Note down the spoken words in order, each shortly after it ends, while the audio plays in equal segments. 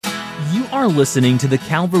are listening to the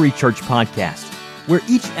Calvary Church podcast, where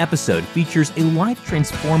each episode features a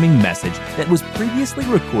life-transforming message that was previously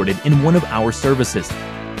recorded in one of our services.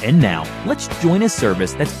 And now, let's join a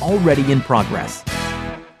service that's already in progress.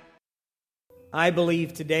 I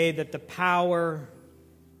believe today that the power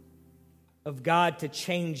of God to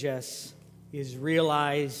change us is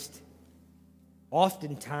realized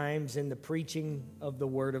oftentimes in the preaching of the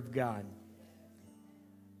Word of God.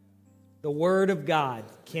 The Word of God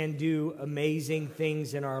can do amazing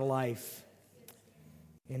things in our life.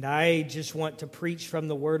 And I just want to preach from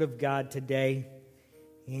the Word of God today.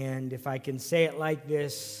 And if I can say it like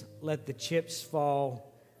this, let the chips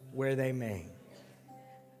fall where they may.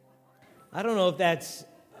 I don't know if that's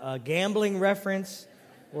a gambling reference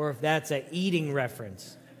or if that's an eating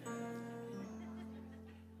reference.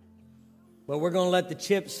 But we're going to let the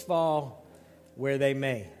chips fall where they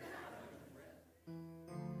may.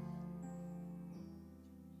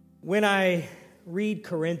 When I read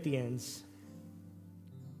Corinthians,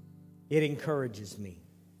 it encourages me.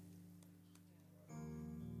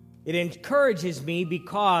 It encourages me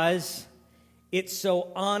because it's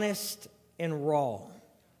so honest and raw.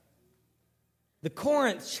 The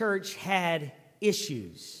Corinth church had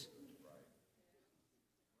issues.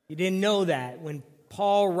 You didn't know that. When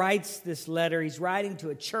Paul writes this letter, he's writing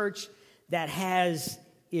to a church that has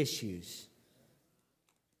issues.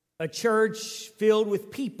 A church filled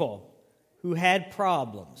with people who had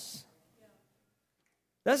problems.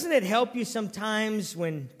 Doesn't it help you sometimes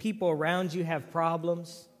when people around you have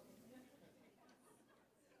problems?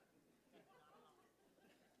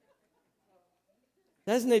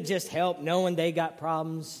 Doesn't it just help knowing they got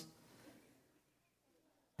problems?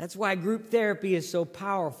 That's why group therapy is so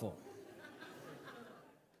powerful.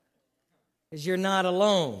 Because you're not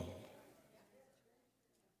alone.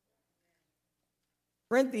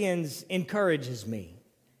 Corinthians encourages me.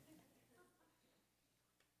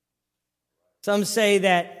 Some say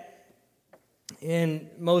that, and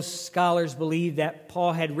most scholars believe that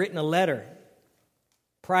Paul had written a letter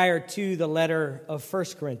prior to the letter of 1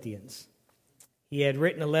 Corinthians. He had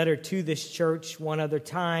written a letter to this church one other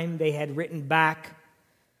time. They had written back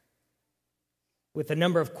with a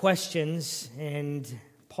number of questions, and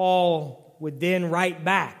Paul would then write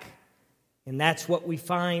back. And that's what we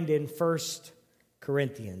find in 1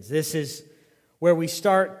 Corinthians. This is where we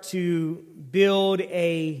start to build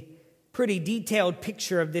a pretty detailed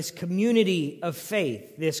picture of this community of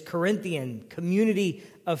faith, this Corinthian community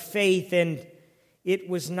of faith, and it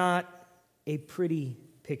was not a pretty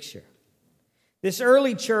picture. This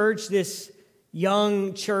early church, this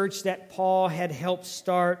young church that Paul had helped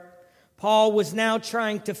start, Paul was now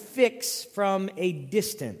trying to fix from a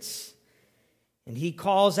distance. And he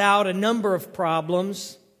calls out a number of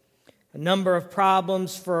problems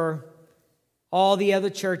for all the other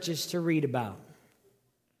churches to read about.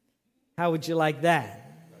 How would you like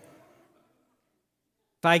that?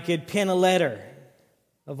 If I could pen a letter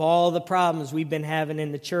of all the problems we've been having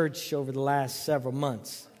in the church over the last several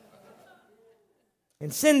months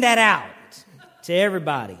and send that out to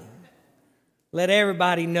everybody. Let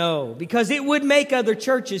everybody know, because it would make other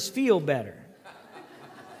churches feel better.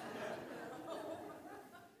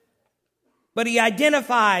 But he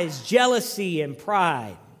identifies jealousy and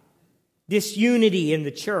pride, disunity in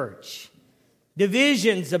the church,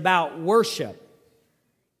 divisions about worship,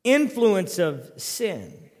 influence of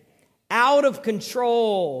sin, out of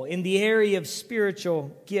control in the area of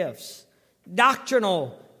spiritual gifts,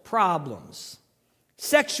 doctrinal problems,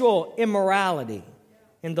 sexual immorality,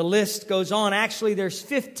 and the list goes on. Actually, there's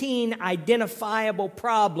 15 identifiable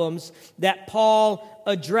problems that Paul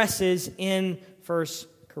addresses in 1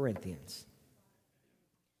 Corinthians.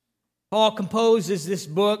 Paul composes this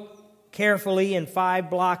book carefully in 5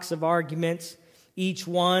 blocks of arguments. Each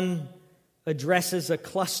one addresses a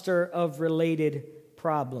cluster of related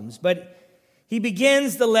problems. But he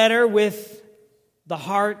begins the letter with the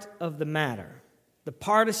heart of the matter, the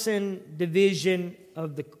partisan division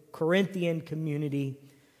of the Corinthian community.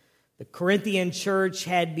 The Corinthian church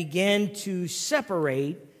had begun to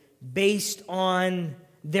separate based on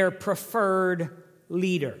their preferred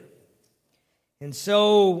leader. And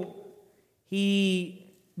so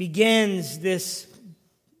he begins this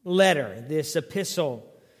letter, this epistle,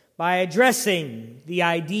 by addressing the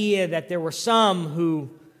idea that there were some who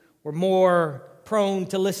were more prone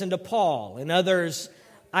to listen to Paul, and others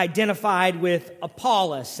identified with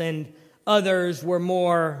Apollos, and others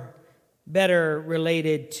were better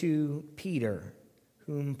related to Peter,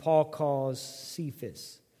 whom Paul calls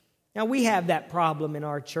Cephas. Now, we have that problem in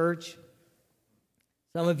our church.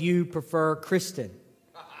 Some of you prefer Kristen.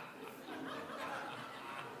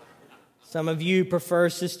 Some of you prefer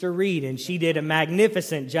Sister Reed, and she did a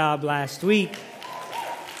magnificent job last week.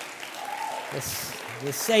 It's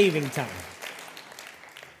saving time.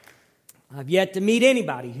 I've yet to meet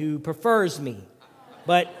anybody who prefers me,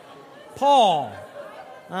 but Paul.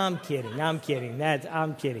 I'm kidding. I'm kidding.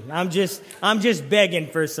 I'm just begging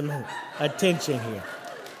for some attention here.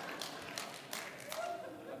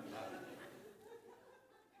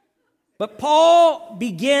 But Paul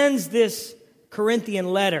begins this Corinthian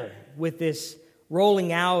letter with this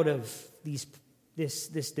rolling out of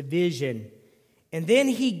this division. And then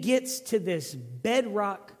he gets to this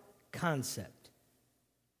bedrock concept.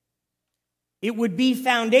 It would be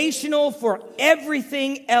foundational for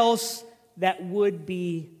everything else that would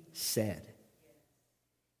be said.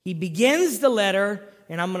 He begins the letter,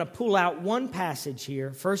 and I'm going to pull out one passage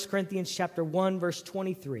here, 1 Corinthians chapter 1, verse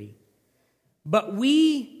 23. But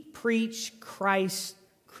we preach Christ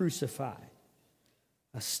crucified,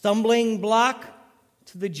 a stumbling block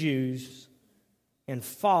to the Jews and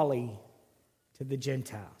folly to the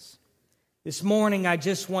Gentiles. This morning, I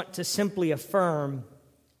just want to simply affirm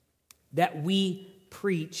that we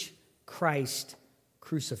preach Christ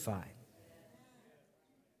crucified.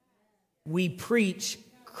 We preach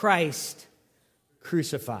Christ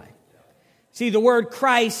crucified. See, the word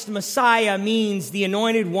Christ, Messiah, means the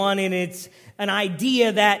anointed one, and it's an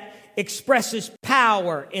idea that expresses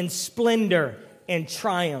power and splendor and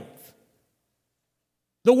triumph.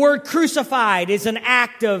 The word crucified is an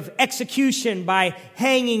act of execution by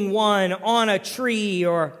hanging one on a tree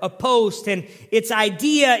or a post, and its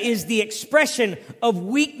idea is the expression of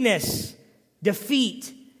weakness,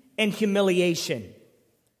 defeat, and humiliation.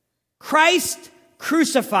 Christ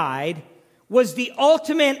crucified was the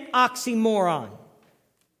ultimate oxymoron.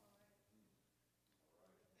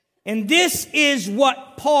 And this is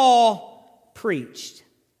what Paul preached.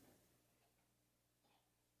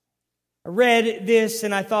 I read this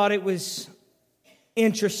and I thought it was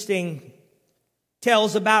interesting.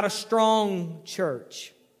 Tells about a strong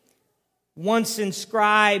church. Once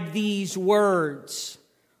inscribed these words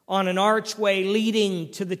on an archway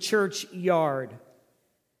leading to the church yard.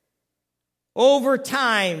 Over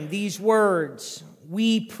time, these words,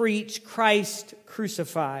 we preach Christ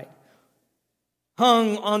crucified,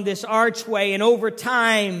 hung on this archway, and over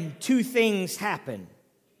time, two things happened.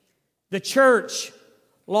 The church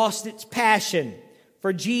lost its passion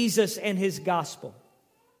for Jesus and his gospel.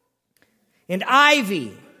 And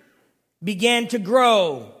ivy began to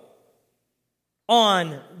grow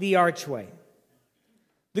on the archway.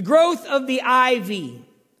 The growth of the ivy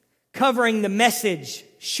covering the message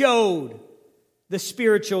showed the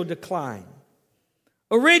spiritual decline.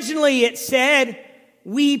 Originally it said,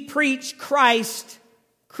 we preach Christ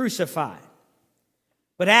crucified.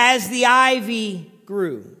 But as the ivy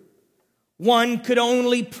grew, one could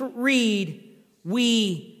only read,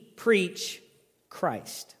 we preach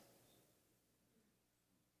Christ.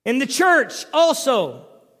 And the church also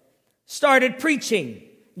started preaching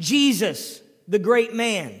Jesus, the great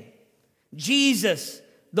man. Jesus,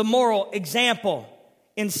 the moral example,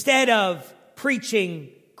 instead of preaching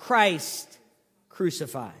Christ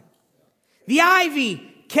crucified. The ivy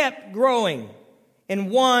kept growing,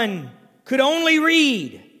 and one could only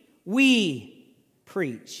read, we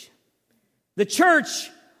preach. The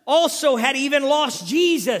church also had even lost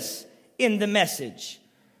Jesus in the message,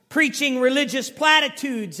 preaching religious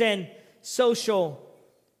platitudes and social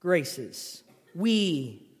graces.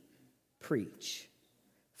 We preach.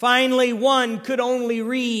 Finally, one could only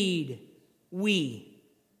read, we.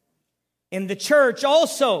 And the church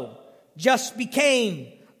also just became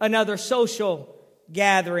another social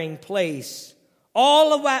gathering place.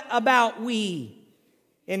 All about we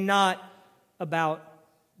and not about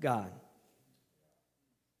God.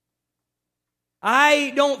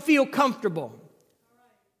 I don't feel comfortable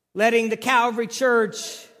letting the Calvary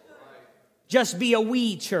Church just be a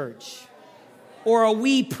we church or a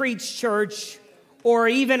we preach church or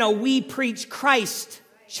even a we preach Christ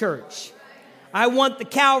church. I want the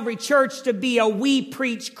Calvary Church to be a we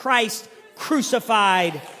preach Christ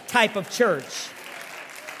crucified type of church.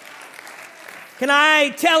 Can I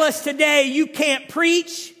tell us today, you can't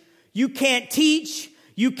preach, you can't teach,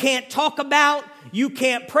 you can't talk about, you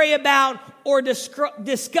can't pray about, or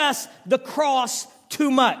discuss the cross too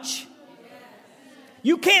much.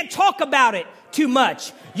 You can't talk about it too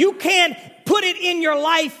much. You can't put it in your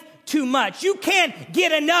life too much. You can't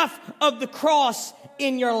get enough of the cross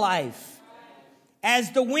in your life.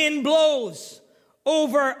 As the wind blows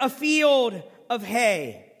over a field of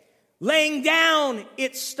hay, laying down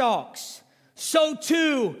its stalks, so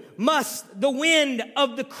too must the wind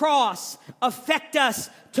of the cross affect us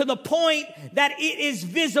to the point that it is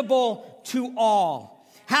visible to all.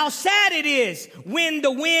 How sad it is when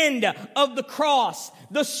the wind of the cross,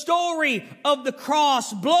 the story of the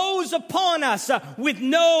cross, blows upon us with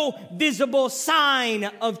no visible sign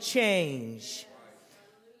of change.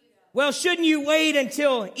 Well, shouldn't you wait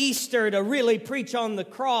until Easter to really preach on the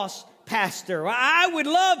cross, Pastor? I would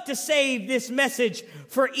love to save this message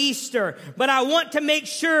for Easter, but I want to make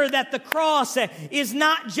sure that the cross is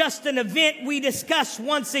not just an event we discuss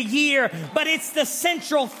once a year, but it's the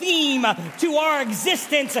central theme to our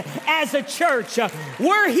existence as a church.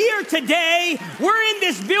 We're here today, we're in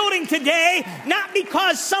this building today, not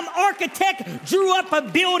because some architect drew up a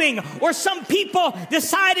building or some people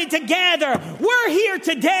decided to gather. We're here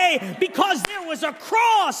today because there was a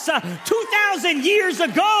cross 2,000 years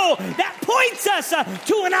ago that points us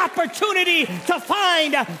to an opportunity to find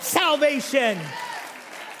salvation.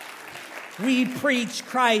 We preach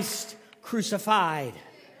Christ crucified.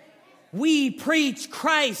 We preach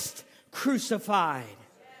Christ crucified.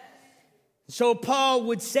 So Paul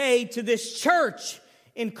would say to this church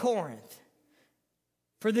in Corinth,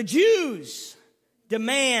 for the Jews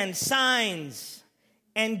demand signs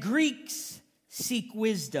and Greeks seek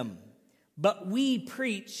wisdom, but we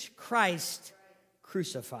preach Christ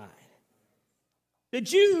crucified. The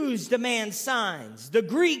Jews demand signs. The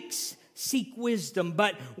Greeks seek wisdom,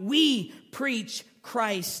 but we preach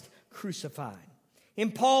Christ crucified.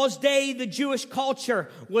 In Paul's day, the Jewish culture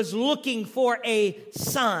was looking for a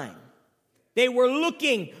sign. They were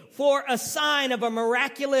looking for a sign of a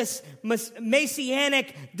miraculous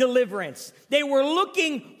messianic deliverance. They were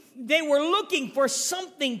looking for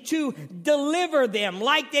something to deliver them,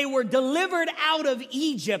 like they were delivered out of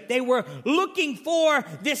Egypt. They were looking for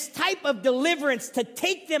this type of deliverance to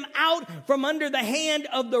take them out from under the hand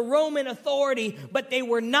of the Roman authority, but they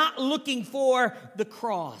were not looking for the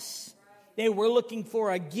cross. They were looking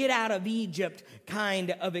for a get out of Egypt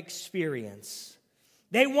kind of experience.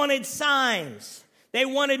 They wanted signs. They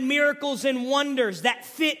wanted miracles and wonders that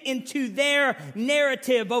fit into their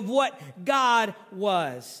narrative of what God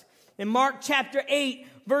was. In Mark chapter 8,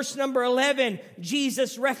 verse number 11,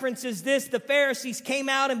 Jesus references this. The Pharisees came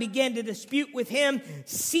out and began to dispute with him,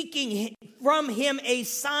 seeking from him a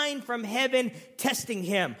sign from heaven, testing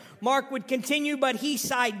him. Mark would continue, but he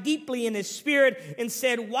sighed deeply in his spirit and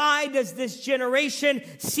said, why does this generation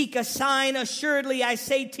seek a sign? Assuredly, I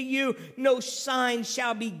say to you, no sign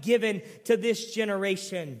shall be given to this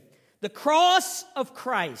generation. The cross of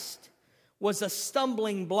Christ was a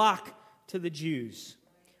stumbling block to the Jews.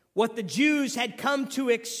 What the Jews had come to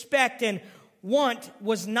expect and want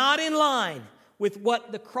was not in line with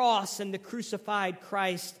what the cross and the crucified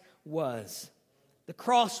Christ was. The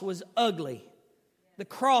cross was ugly. The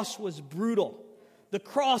cross was brutal. The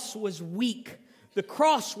cross was weak. The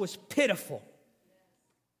cross was pitiful.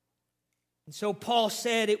 And so Paul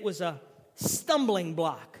said it was a stumbling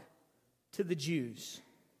block to the Jews.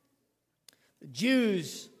 The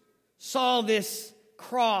Jews saw this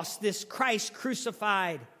cross, this Christ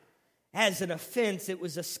crucified, as an offense. It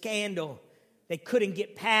was a scandal. They couldn't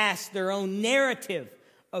get past their own narrative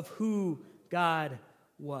of who God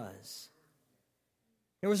was.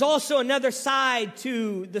 There was also another side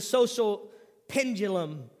to the social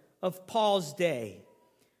pendulum of Paul's day.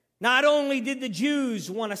 Not only did the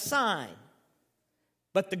Jews want a sign,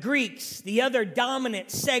 but the Greeks, the other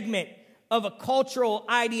dominant segment of a cultural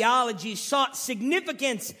ideology, sought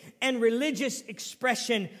significance and religious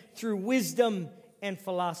expression through wisdom and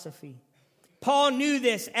philosophy. Paul knew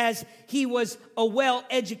this as he was a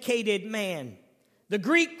well-educated man. The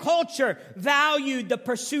Greek culture valued the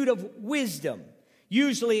pursuit of wisdom,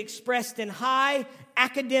 usually expressed in high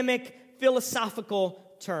academic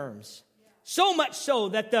philosophical terms. So much so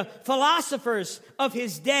that the philosophers of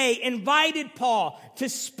his day invited Paul to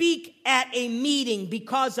speak at a meeting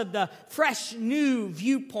because of the fresh new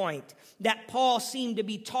viewpoint that Paul seemed to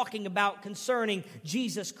be talking about concerning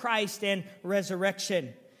Jesus Christ and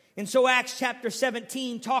resurrection. And so Acts chapter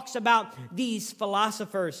 17 talks about these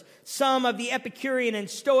philosophers. Some of the Epicurean and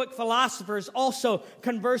Stoic philosophers also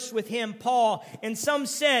conversed with him, Paul. And some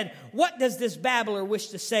said, what does this babbler wish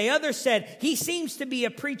to say? Others said, he seems to be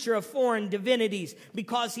a preacher of foreign divinities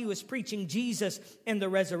because he was preaching Jesus and the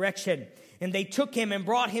resurrection. And they took him and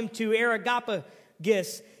brought him to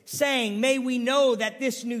Areopagus, saying, may we know that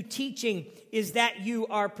this new teaching is that you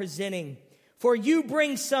are presenting. For you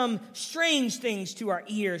bring some strange things to our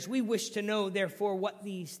ears. We wish to know, therefore, what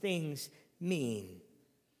these things mean.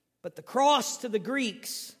 But the cross to the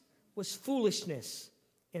Greeks was foolishness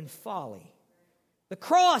and folly. The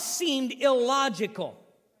cross seemed illogical.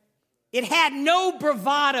 It had no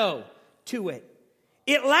bravado to it.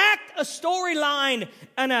 It lacked a storyline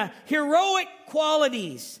and a heroic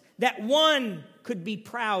qualities that one could be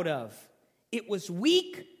proud of. It was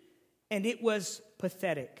weak and it was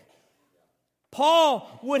pathetic. Paul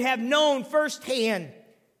would have known firsthand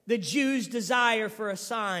the Jews' desire for a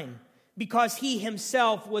sign because he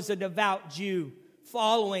himself was a devout Jew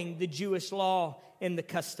following the Jewish law and the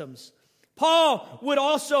customs. Paul would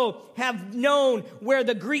also have known where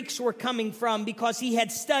the Greeks were coming from because he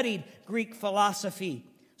had studied Greek philosophy.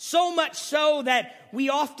 So much so that we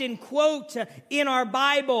often quote in our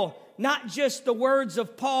Bible not just the words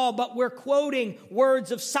of Paul, but we're quoting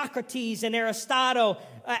words of Socrates and Aristotle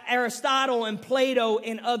and Plato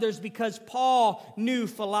and others because Paul knew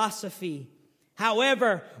philosophy.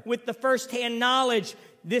 However, with the firsthand knowledge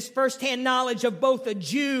of both a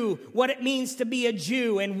Jew, what it means to be a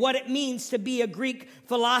Jew, and what it means to be a Greek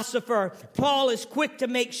philosopher, Paul is quick to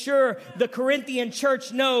make sure the Corinthian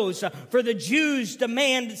church knows, for the Jews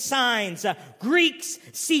demand signs, Greeks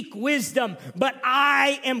seek wisdom, but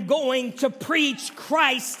I am going to preach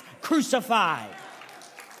Christ crucified.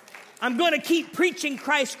 I'm going to keep preaching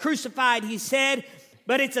Christ crucified, he said,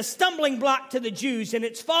 but it's a stumbling block to the Jews and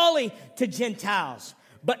it's folly to Gentiles.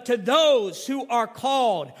 But to those who are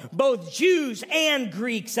called, both Jews and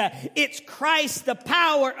Greeks, it's Christ, the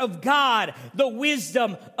power of God, the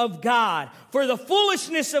wisdom of God. For the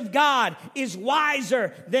foolishness of God is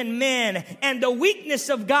wiser than men, and the weakness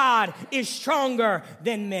of God is stronger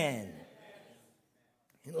than men.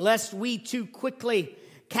 Lest we too quickly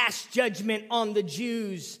cast judgment on the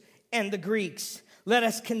Jews and the Greeks, let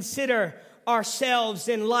us consider ourselves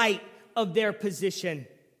in light of their position.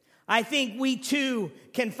 I think we too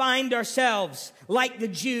can find ourselves like the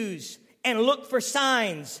Jews and look for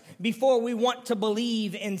signs before we want to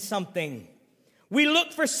believe in something. We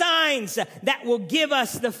look for signs that will give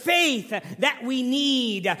us the faith that we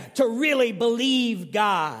need to really believe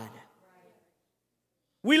God.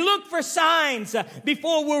 We look for signs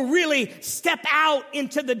before we'll really step out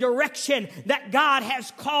into the direction that God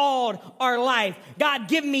has called our life. God,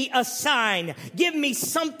 give me a sign. Give me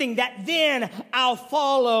something that then I'll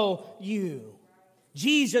follow you.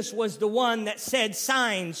 Jesus was the one that said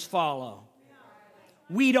signs follow.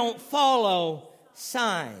 We don't follow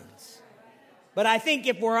signs. But I think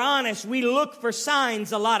if we're honest, we look for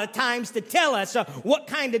signs a lot of times to tell us what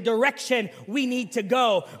kind of direction we need to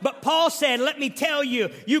go. But Paul said, let me tell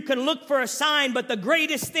you, you can look for a sign, but the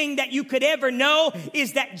greatest thing that you could ever know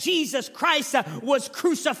is that Jesus Christ was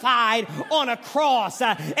crucified on a cross,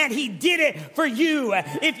 and he did it for you.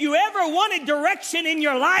 If you ever wanted direction in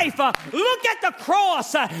your life, look at the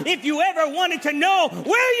cross. If you ever wanted to know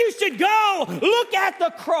where you should go, look at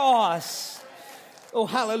the cross. Oh,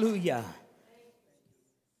 hallelujah.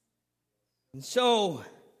 And so,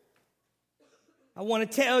 I want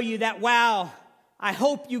to tell you that I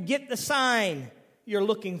hope you get the sign you're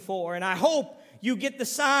looking for. And I hope you get the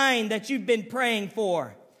sign that you've been praying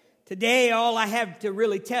for. Today, all I have to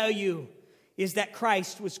really tell you is that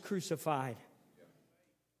Christ was crucified.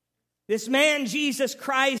 This man, Jesus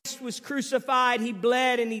Christ, was crucified. He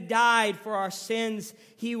bled and he died for our sins.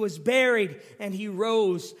 He was buried and he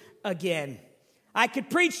rose again. I could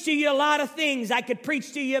preach to you a lot of things. I could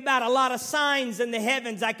preach to you about a lot of signs in the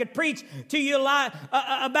heavens. I could preach to you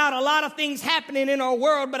about a lot of things happening in our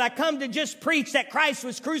world, but I come to just preach that Christ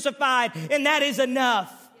was crucified, and that is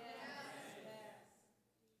enough.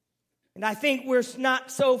 And I think we're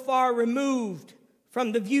not so far removed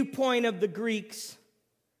from the viewpoint of the Greeks.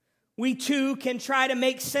 We too can try to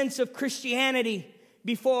make sense of Christianity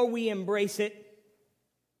before we embrace it.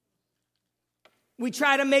 We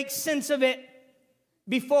try to make sense of it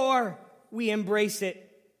before we embrace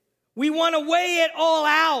it. We want to weigh it all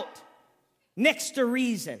out next to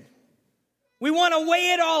reason. We want to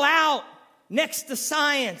weigh it all out next to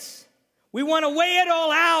science. We want to weigh it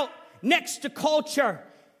all out next to culture.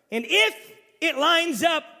 And if it lines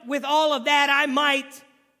up with all of that, I might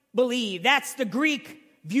believe. That's the Greek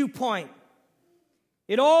viewpoint.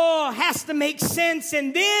 It all has to make sense,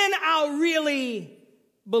 and then I'll really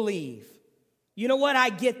believe. You know what? I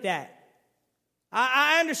get that.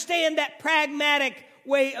 I understand that pragmatic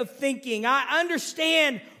way of thinking. I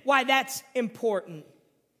understand why that's important.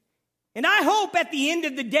 And I hope at the end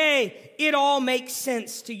of the day, it all makes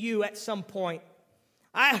sense to you at some point.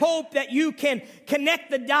 I hope that you can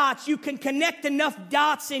connect the dots. You can connect enough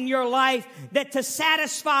dots in your life that to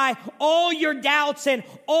satisfy all your doubts and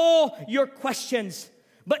all your questions.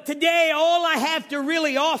 But today, all I have to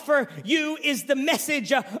really offer you is the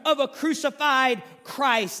message of a crucified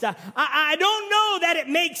Christ. I don't know that it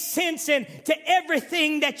makes sense to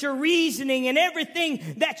everything that you're reasoning and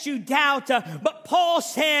everything that you doubt. But Paul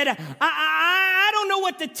said, I don't know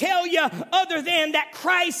what to tell you other than that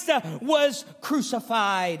Christ was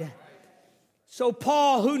crucified. So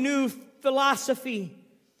Paul, who knew philosophy,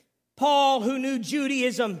 Paul, who knew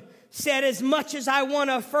Judaism, said, as much as I want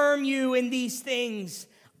to affirm you in these things,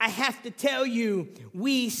 I have to tell you,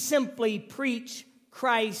 we simply preach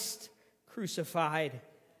Christ crucified.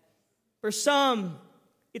 For some,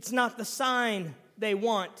 it's not the sign they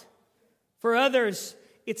want. For others,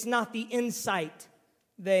 it's not the insight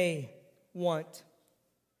they want.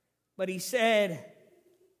 But he said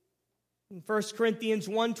in 1 Corinthians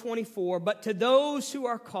 1:24, but to those who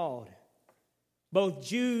are called, both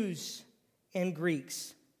Jews and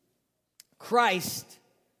Greeks, Christ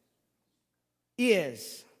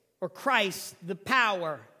is, or Christ, the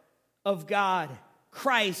power of God.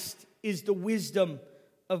 Christ is the wisdom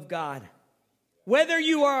of God. Whether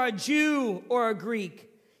you are a Jew or a Greek,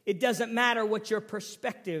 it doesn't matter what your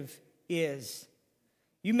perspective is.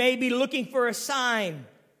 You may be looking for a sign,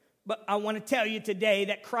 but I want to tell you today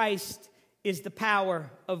that Christ is the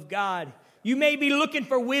power of God. You may be looking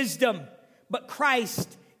for wisdom, but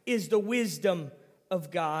Christ is the wisdom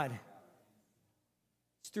of God.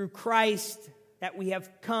 It's through Christ that we have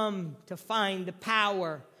come to find the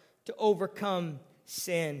power to overcome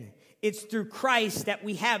sin. It's through Christ that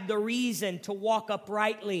we have the reason to walk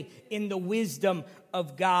uprightly in the wisdom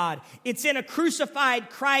of God. It's in a crucified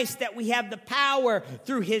Christ that we have the power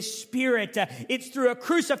through His Spirit. It's through a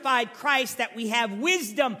crucified Christ that we have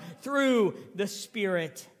wisdom through the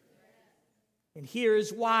Spirit. And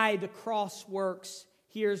here's why the cross works.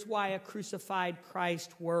 Here's why a crucified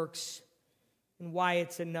Christ works and why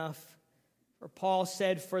it's enough. For Paul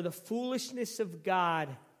said, for the foolishness of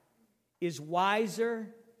God is wiser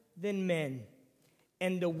than men,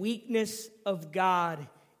 and the weakness of God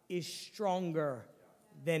is stronger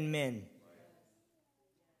than men.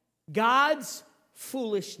 God's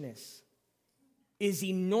foolishness is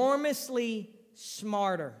enormously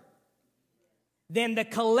smarter than the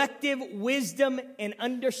collective wisdom and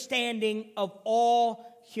understanding of all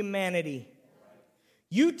humanity.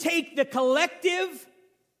 You take the collective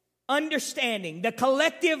understanding, the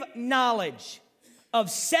collective knowledge of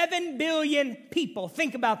 7 billion people.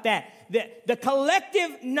 Think about that. The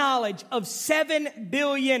collective knowledge of 7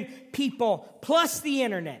 billion people plus the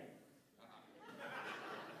internet.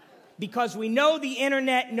 Because we know the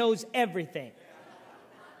internet knows everything.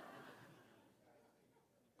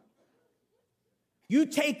 You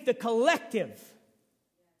take the collective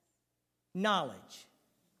knowledge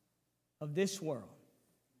of this world,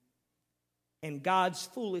 and God's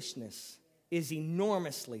foolishness is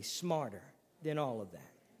enormously smarter than all of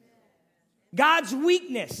that. God's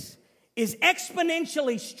weakness is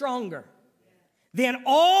exponentially stronger than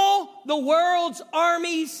all the world's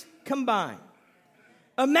armies combined.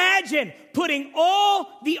 Imagine putting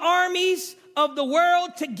all the armies of the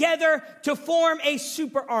world together to form a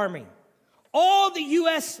super army. All the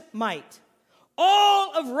U.S. might,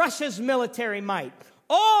 all of Russia's military might,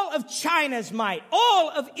 all of China's might, all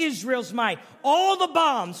of Israel's might, all the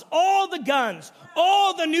bombs, all the guns,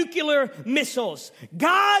 all the nuclear missiles.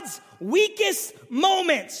 God's weakest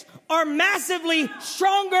moments are massively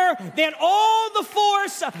stronger than all the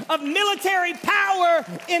force of military power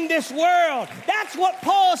in this world. That's what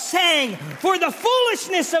Paul's saying. For the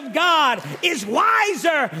foolishness of God is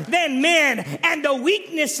wiser than men, and the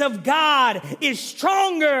weakness of God is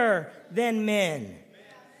stronger than men.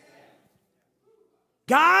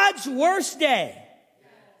 God's worst day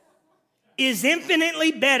is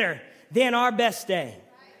infinitely better than our best day.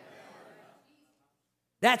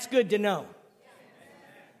 That's good to know.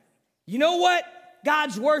 You know what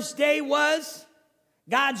God's worst day was?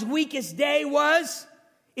 God's weakest day was?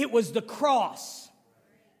 It was the cross.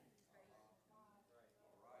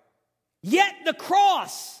 Yet the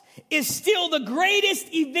cross is still the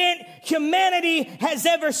greatest event humanity has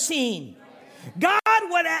ever seen. God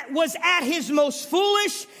was at his most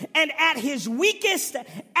foolish and at his weakest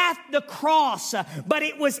at the cross, but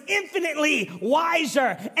it was infinitely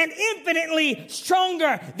wiser and infinitely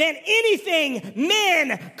stronger than anything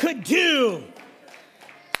men could do.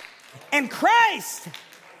 And Christ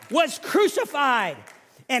was crucified,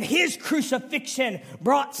 And his crucifixion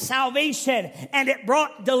brought salvation, and it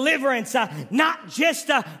brought deliverance, not just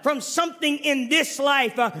from something in this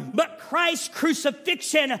life, but Christ's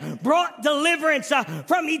crucifixion brought deliverance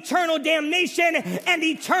from eternal damnation and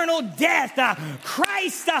eternal death.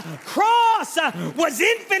 Christ's cross was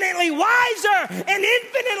infinitely wiser and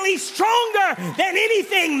infinitely stronger than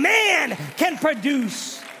anything man can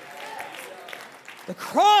produce. The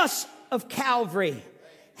cross of Calvary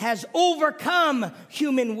has overcome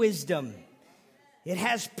human wisdom. It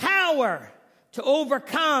has power to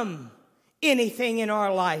overcome anything in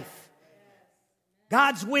our life.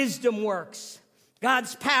 God's wisdom works.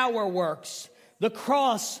 God's power works. The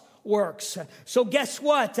cross works. So guess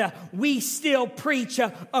what? We still preach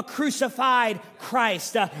a crucified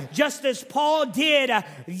Christ. Just as Paul did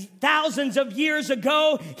thousands of years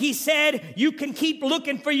ago, he said, you can keep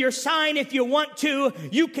looking for your sign if you want to.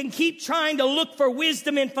 You can keep trying to look for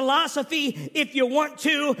wisdom in philosophy if you want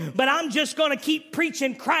to. But I'm just going to keep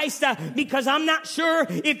preaching Christ because I'm not sure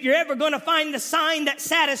if you're ever going to find the sign that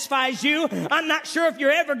satisfies you. I'm not sure if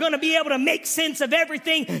you're ever going to be able to make sense of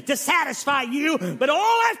everything to satisfy you. But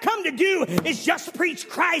all I've come to do is just preach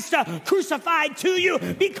Christ crucified to you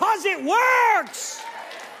because it works.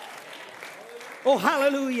 Oh,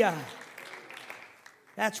 hallelujah.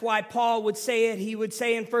 That's why Paul would say it. He would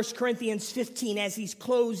say in 1 Corinthians 15 as he's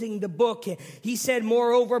closing the book, he said,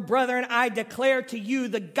 moreover, brethren, I declare to you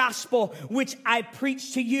the gospel which I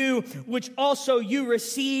preached to you, which also you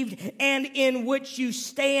received and in which you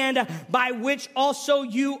stand, by which also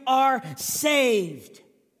you are saved.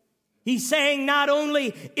 He's saying not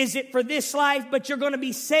only is it for this life, but you're going to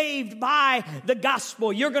be saved by the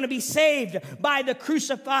gospel. You're going to be saved by the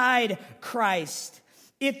crucified Christ.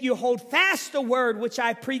 If you hold fast the word which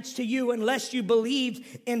I preached to you, unless you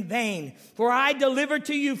believed in vain. For I delivered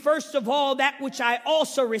to you first of all that which I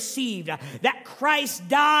also received, that Christ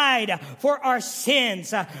died for our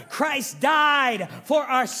sins. Christ died for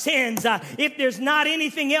our sins. If there's not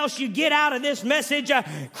anything else you get out of this message,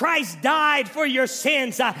 Christ died for your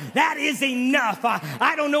sins. That is enough.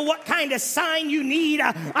 I don't know what kind of sign you need.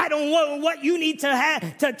 I don't know what you need to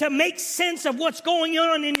have to make sense of what's going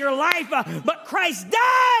on in your life, but Christ died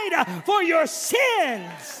for your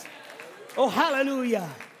sins. Oh, hallelujah.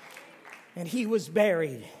 And he was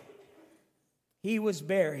buried. He was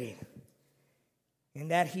buried.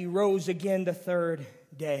 And that he rose again the third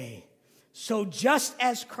day. So just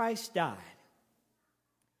as Christ died,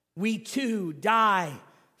 we too die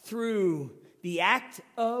through the act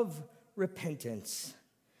of repentance.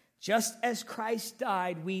 Just as Christ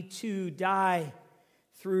died, we too die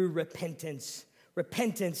through repentance.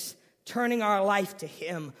 Repentance, turning our life to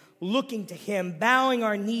him, looking to him, bowing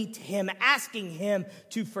our knee to him, asking him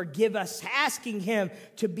to forgive us, asking him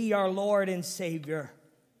to be our Lord and Savior.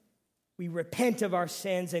 We repent of our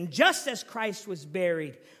sins, and just as Christ was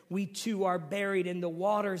buried, we too are buried in the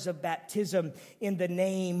waters of baptism in the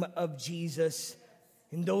name of Jesus.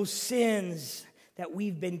 And those sins that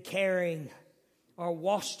we've been carrying are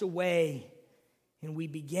washed away, and we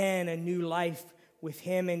begin a new life with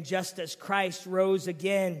him. And just as Christ rose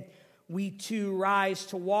again, we too rise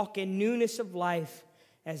to walk in newness of life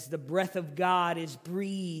as the breath of God is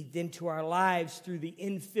breathed into our lives through the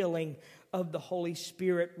infilling of the Holy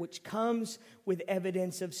Spirit, which comes with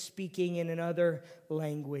evidence of speaking in another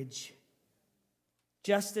language.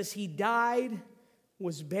 Just as he died,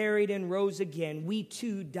 was buried, and rose again, we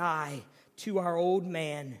too die to our old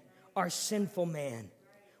man, our sinful man.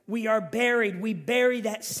 We are buried. We bury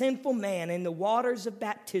that sinful man in the waters of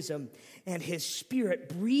baptism, and his spirit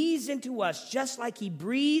breathes into us just like he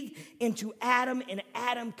breathed into Adam, and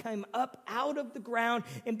Adam came up out of the ground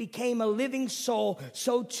and became a living soul.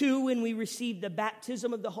 So too, when we receive the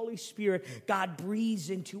baptism of the Holy Spirit, God breathes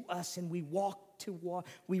into us, and we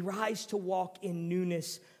rise to walk in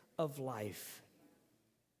newness of life.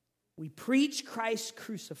 We preach Christ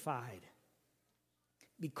crucified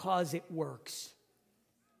because it works.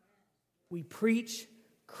 We preach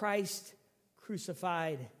Christ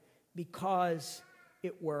crucified because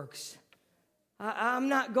it works. I'm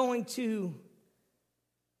not going to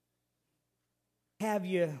have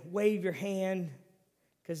you wave your hand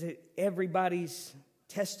because everybody's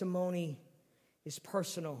testimony is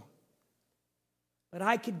personal. But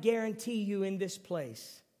I could guarantee you in this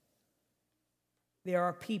place, there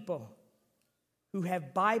are people who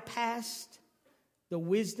have bypassed the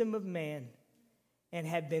wisdom of man and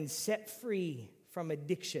have been set free from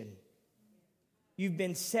addiction. You've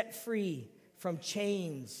been set free from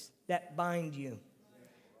chains that bind you.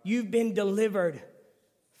 You've been delivered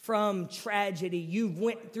from tragedy. You've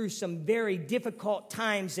went through some very difficult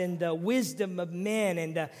times, and the wisdom of men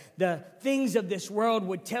and the things of this world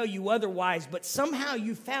would tell you otherwise. But somehow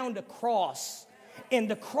you found a cross, and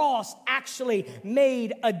the cross actually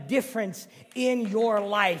made a difference in your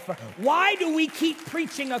life. Why do we keep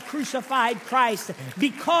preaching a crucified Christ?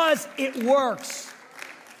 Because it works.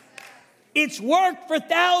 It's worked for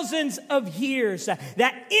thousands of years,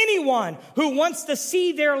 that anyone who wants to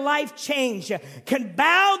see their life change can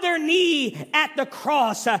bow their knee at the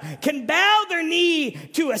cross, can bow their knee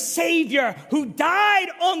to a Savior who died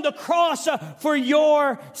on the cross for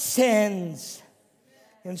your sins.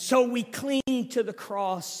 And so we cling to the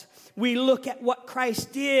cross. We look at what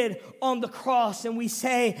Christ did on the cross and we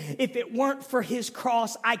say, if it weren't for his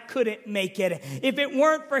cross, I couldn't make it. If it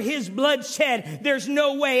weren't for his bloodshed, there's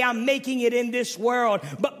no way I'm making it in this world.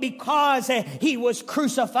 But because he was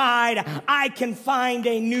crucified, I can find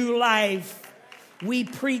a new life. We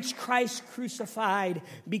preach Christ crucified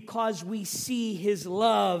because we see his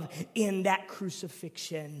love in that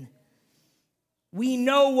crucifixion. We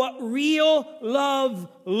know what real love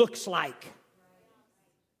looks like.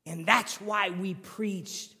 And that's why we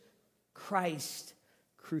preached Christ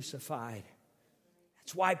crucified.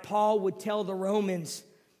 That's why Paul would tell the Romans,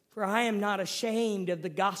 for I am not ashamed of the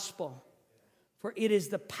gospel, for it is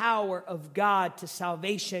the power of God to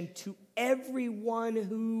salvation to everyone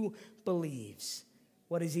who believes.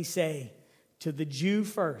 What does he say? To the Jew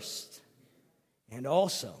first, and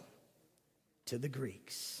also to the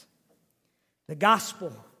Greeks. The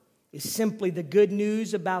gospel is simply the good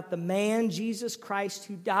news about the man, Jesus Christ,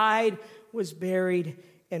 who died, was buried,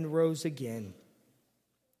 and rose again.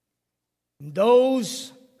 And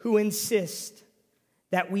those who insist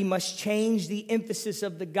that we must change the emphasis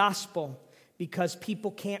of the gospel because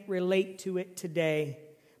people can't relate to it today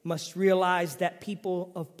must realize that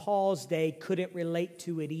people of Paul's day couldn't relate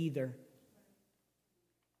to it either.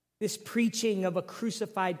 This preaching of a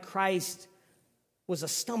crucified Christ was a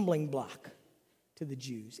stumbling block to the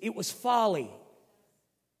Jews. It was folly.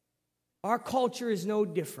 Our culture is no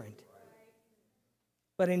different.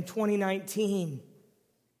 But in 2019,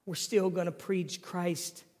 we're still going to preach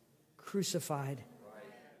Christ crucified.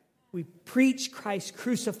 We preach Christ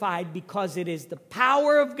crucified because it is the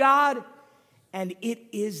power of God and it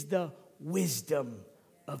is the wisdom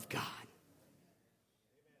of God.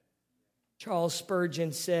 Charles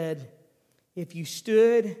Spurgeon said, if you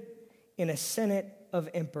stood in a senate of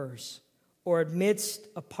emperors or amidst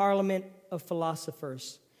a parliament of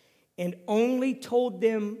philosophers and only told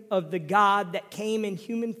them of the God that came in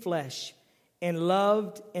human flesh and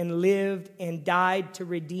loved and lived and died to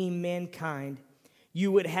redeem mankind,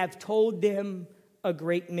 you would have told them a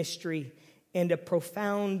great mystery and a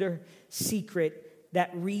profounder secret that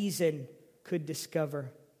reason could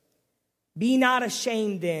discover. Be not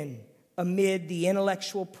ashamed then amid the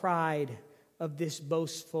intellectual pride of this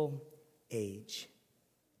boastful age.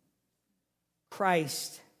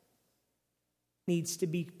 Christ needs to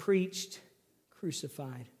be preached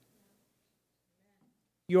crucified.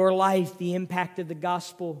 Your life, the impact of the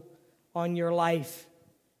gospel on your life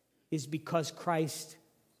is because Christ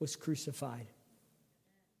was crucified.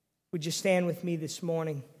 Would you stand with me this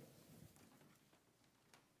morning?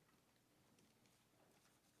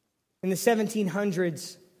 In the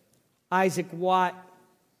 1700s, Isaac Watt,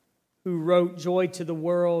 who wrote Joy to the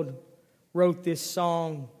World, wrote this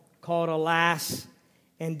song called Alas,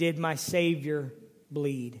 and Did My Savior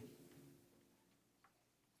Bleed?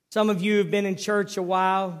 Some of you have been in church a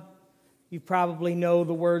while. You probably know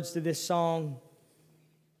the words to this song.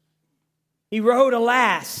 He wrote,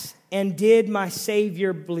 Alas, and did my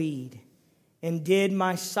Savior bleed, and did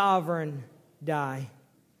my sovereign die?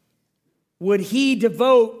 Would he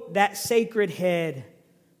devote that sacred head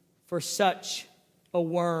for such a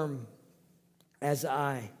worm as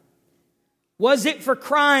I? Was it for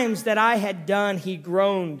crimes that I had done he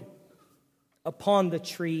groaned upon the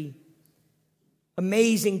tree?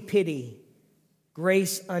 Amazing pity,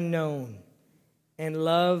 grace unknown, and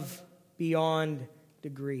love beyond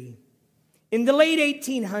degree. In the late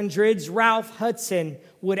 1800s, Ralph Hudson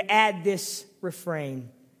would add this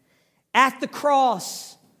refrain: at the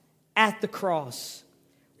cross,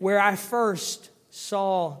 where I first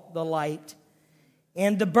saw the light,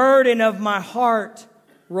 and the burden of my heart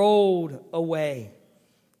rolled away.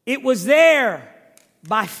 It was there,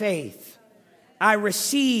 by faith, I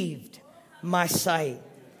received my sight,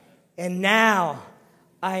 and now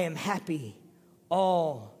I am happy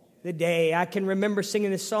all the day. I can remember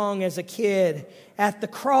singing this song as a kid. At the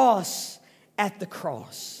cross,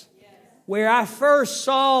 where I first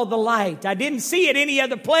saw the light. I didn't see it any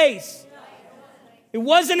other place. It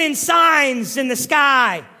wasn't in signs in the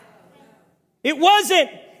sky. It wasn't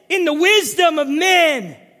in the wisdom of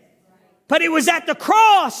men, but it was at the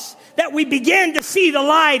cross that we begin to see the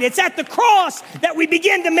light. It's at the cross that we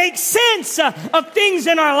begin to make sense of things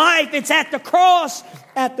in our life. It's at the cross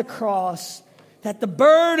that the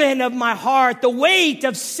burden of my heart, the weight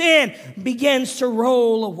of sin begins to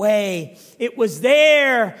roll away. It was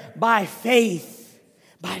there by faith,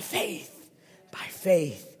 I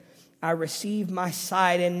received my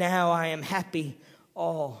sight, and now I am happy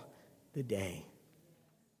all the day.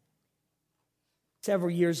 Several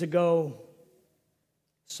years ago,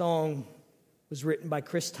 a song was written by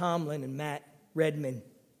Chris Tomlin and Matt Redman,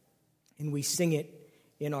 and we sing it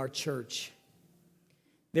in our church.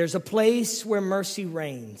 There's a place where mercy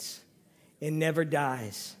reigns and never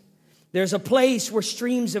dies. There's a place where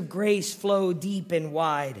streams of grace flow deep and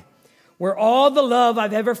wide, where all the love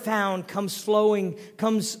I've ever found comes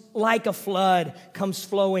like a flood, comes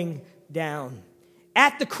flowing down.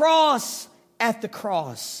 At the cross,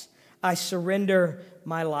 I surrender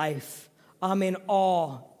my life. I'm in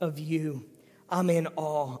awe of you.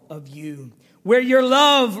 Where your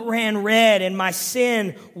love ran red and my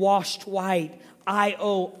sin washed white, I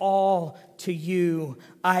owe all to you.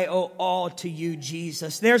 I owe all to you,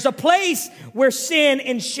 Jesus. There's a place where sin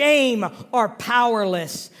and shame are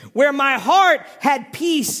powerless, where my heart had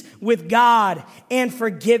peace with God and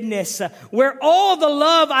forgiveness, where all the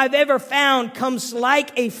love I've ever found comes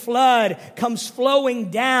like a flood, comes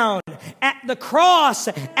flowing down. At the cross,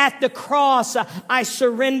 I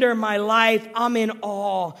surrender my life. I'm in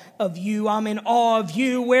awe of you.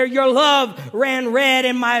 Where your love ran red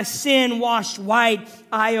and my sin washed white,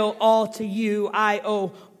 I owe all to you. I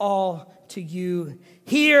owe all to you.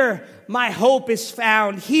 Here my hope is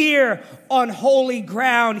found. Here on holy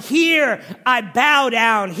ground. Here I bow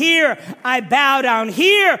down. Here,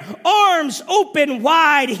 arms open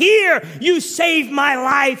wide. Here, you save my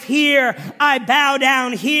life. Here, I bow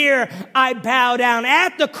down.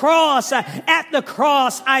 At the cross,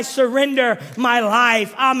 I surrender my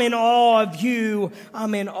life. I'm in awe of you.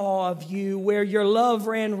 Where your love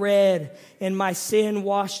ran red and my sin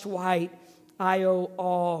washed white, I owe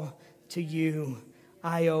all to you.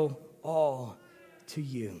 I owe all to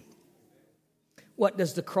you. What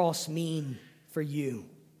does the cross mean for you?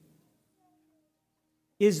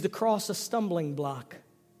 Is the cross a stumbling block?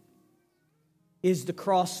 Is the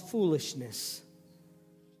cross foolishness?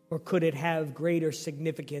 Or could it have greater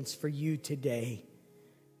significance for you today?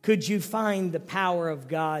 Could you find the power of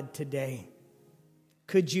God today?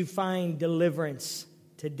 Could you find deliverance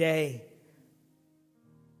today?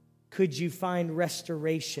 Could you find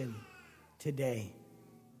restoration today?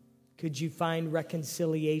 Could you find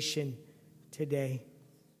reconciliation today?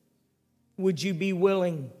 Would you be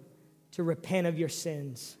willing to repent of your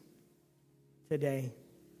sins today?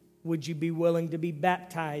 Would you be willing to be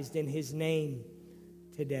baptized in His name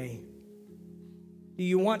today? Do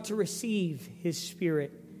you want to receive His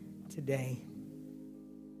Spirit today?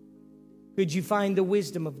 Could you find the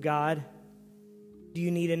wisdom of God? Do you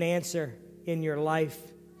need an answer in your life?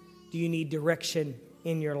 Do you need direction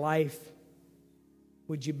in your life?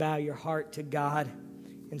 Would you bow your heart to God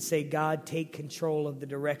and say, God, take control of the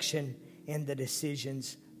direction and the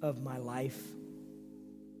decisions of my life?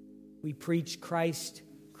 We preach Christ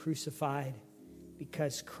crucified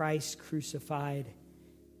because Christ crucified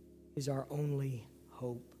is our only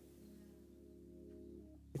hope.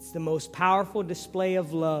 It's the most powerful display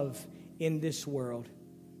of love in this world.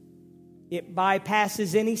 It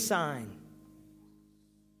bypasses any sign.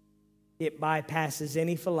 It bypasses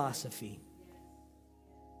any philosophy.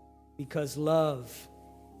 Because love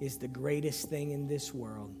is the greatest thing in this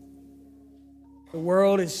world. The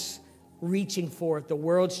world is reaching for it. The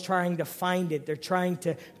world's trying to find it. They're trying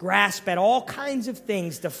to grasp at all kinds of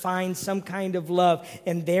things to find some kind of love.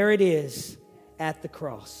 And there it is at the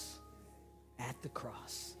cross. At the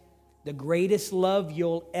cross. The greatest love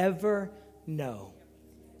you'll ever know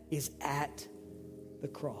is at the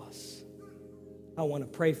cross. I want to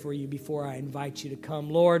pray for you before I invite you to come.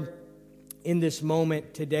 Lord, in this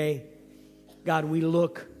moment today, God, we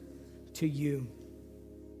look to you.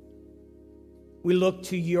 We look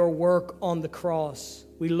to your work on the cross.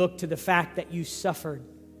 We look to the fact that you suffered.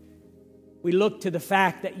 We look to the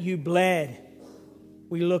fact that you bled.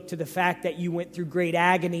 We look to the fact that you went through great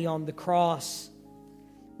agony on the cross,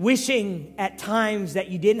 wishing at times that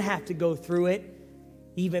you didn't have to go through it,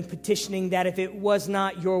 even petitioning that if it was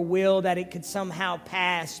not your will, that it could somehow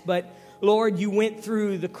pass. But Lord, you went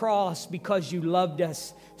through the cross because you loved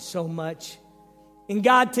us so much. And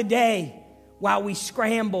God, today, while we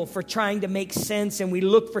scramble for trying to make sense and we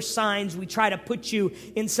look for signs, we try to put you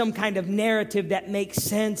in some kind of narrative that makes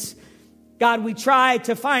sense. God, we try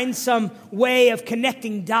to find some way of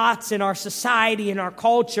connecting dots in our society, in our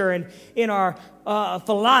culture, and in our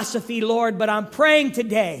philosophy, Lord. But I'm praying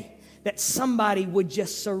today that somebody would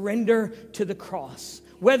just surrender to the cross.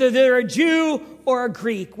 Whether they're a Jew or a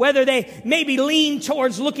Greek, whether they maybe lean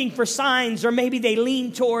towards looking for signs, or maybe they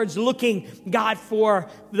lean towards looking, God, for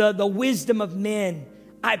the wisdom of men.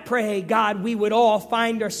 I pray, God, we would all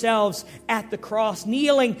find ourselves at the cross,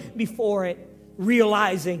 kneeling before it,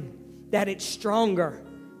 realizing that it's stronger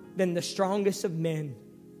than the strongest of men.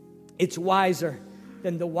 It's wiser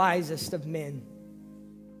than the wisest of men.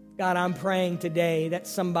 God, I'm praying today that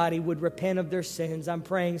somebody would repent of their sins. I'm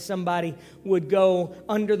praying somebody would go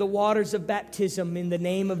under the waters of baptism in the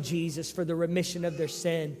name of Jesus for the remission of their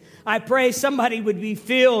sin. I pray somebody would be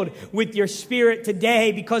filled with your Spirit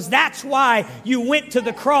today, because that's why you went to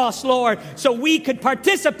the cross, Lord, so we could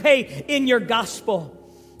participate in your gospel.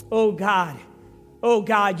 Oh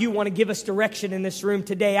God, you want to give us direction in this room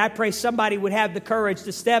today. I pray somebody would have the courage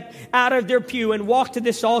to step out of their pew and walk to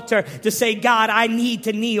this altar to say, God, I need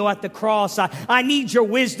to kneel at the cross. I need your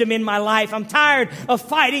wisdom in my life. I'm tired of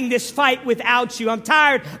fighting this fight without you. I'm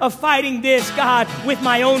tired of fighting this, God, with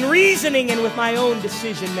my own reasoning and with my own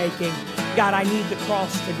decision making. God, I need the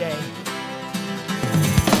cross today.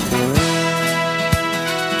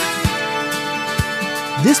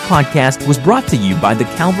 This podcast was brought to you by the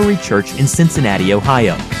Calvary Church in Cincinnati,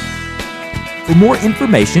 Ohio. For more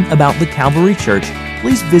information about the Calvary Church,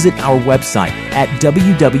 please visit our website at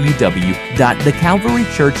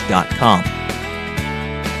www.thecalvarychurch.com.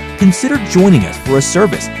 Consider joining us for a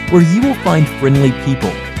service where you will find friendly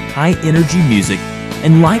people, high-energy music,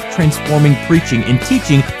 and life-transforming preaching and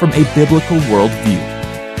teaching from a biblical worldview.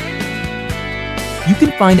 You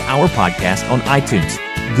can find our podcast on iTunes,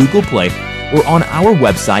 Google Play, or on our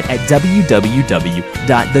website at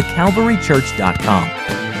www.thecalvarychurch.com.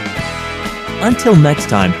 Until next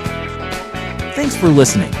time, thanks for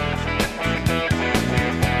listening.